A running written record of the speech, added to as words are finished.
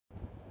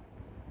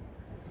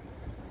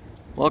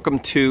Welcome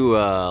to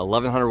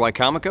 1100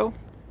 Wicomico.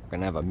 We're going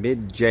to have a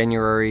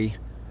mid-January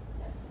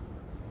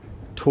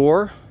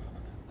tour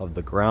of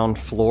the ground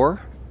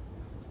floor,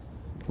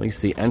 at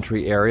least the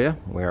entry area,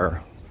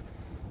 where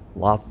a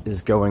lot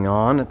is going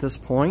on at this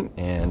point,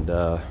 and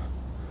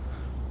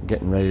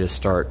getting ready to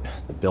start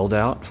the build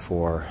out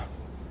for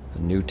a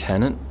new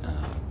tenant,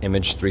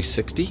 Image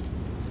 360,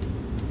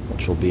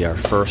 which will be our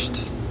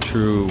first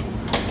true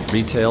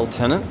retail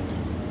tenant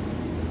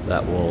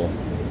that will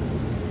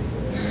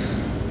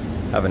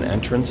have an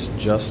entrance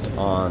just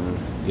on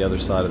the other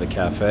side of the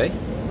cafe.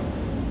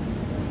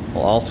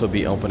 We'll also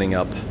be opening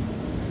up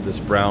this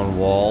brown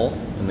wall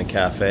in the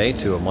cafe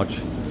to a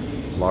much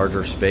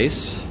larger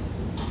space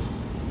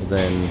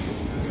than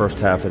the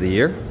first half of the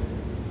year.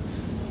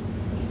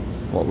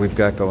 What we've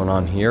got going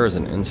on here is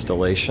an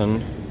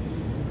installation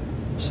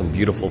of some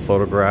beautiful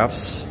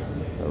photographs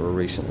that were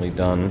recently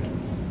done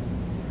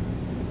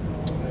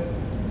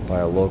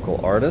by a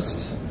local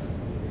artist.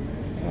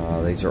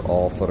 These are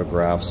all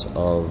photographs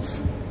of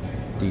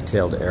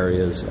detailed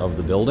areas of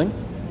the building.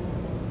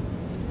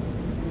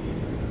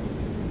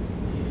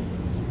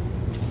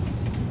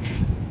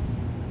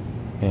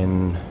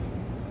 In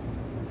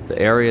the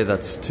area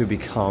that's to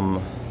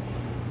become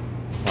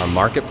our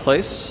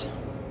marketplace,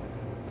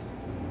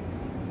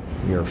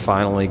 we are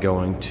finally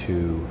going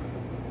to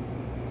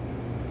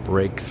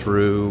break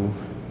through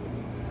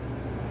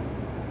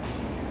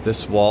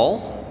this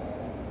wall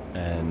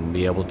and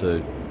be able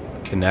to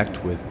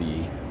connect with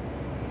the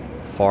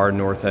far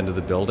north end of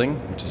the building,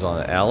 which is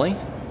on an alley,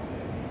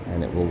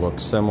 and it will look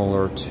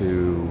similar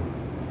to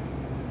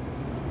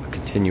a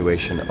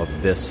continuation of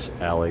this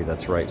alley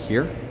that's right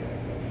here.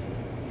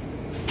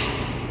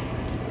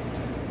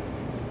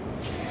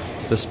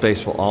 This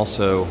space will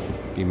also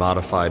be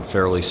modified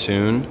fairly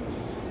soon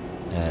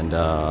and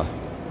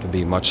to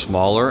be much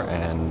smaller,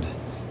 and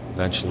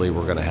eventually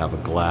we're going to have a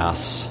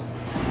glass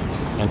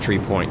entry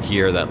point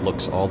here that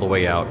looks all the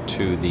way out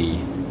to the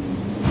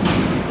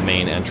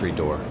main entry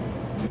door.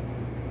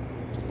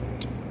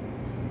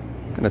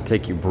 I'm going to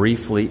take you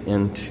briefly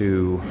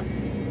into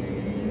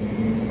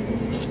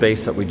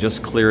space that we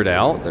just cleared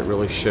out that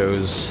really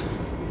shows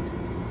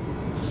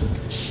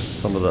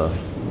some of the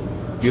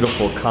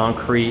beautiful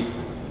concrete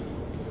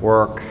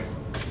work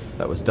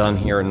that was done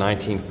here in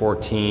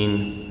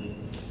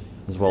 1914,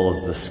 as well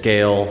as the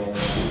scale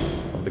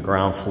of the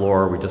ground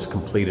floor. We just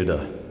completed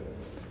a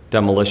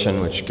demolition,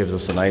 which gives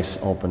us a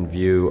nice open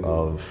view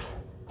of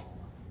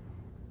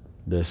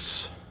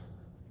this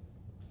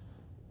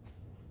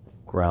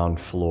ground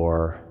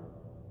floor.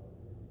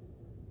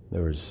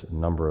 There was a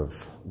number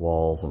of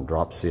walls and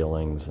drop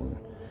ceilings and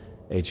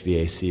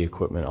HVAC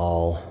equipment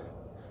all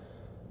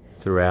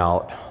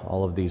throughout.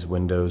 All of these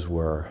windows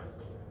were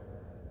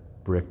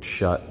bricked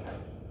shut.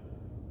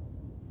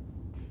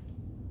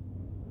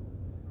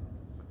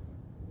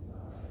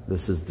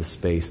 This is the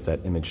space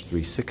that Image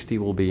 360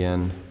 will be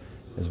in,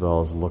 as well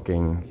as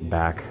looking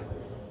back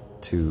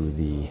to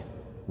the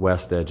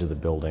west edge of the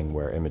building,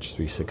 where Image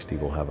 360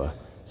 will have a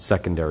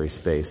secondary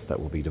space that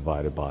will be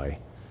divided by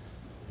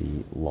the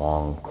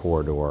long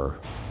corridor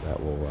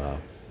that will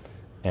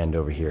end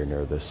over here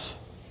near this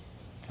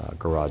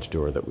garage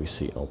door that we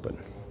see open.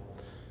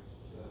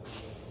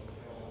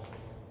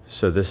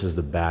 So this is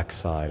the back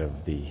side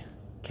of the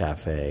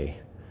cafe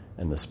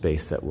and the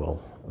space that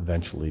will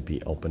eventually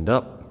be opened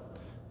up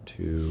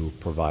to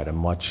provide a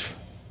much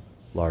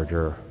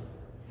larger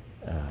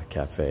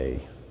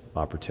cafe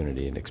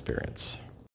opportunity and experience.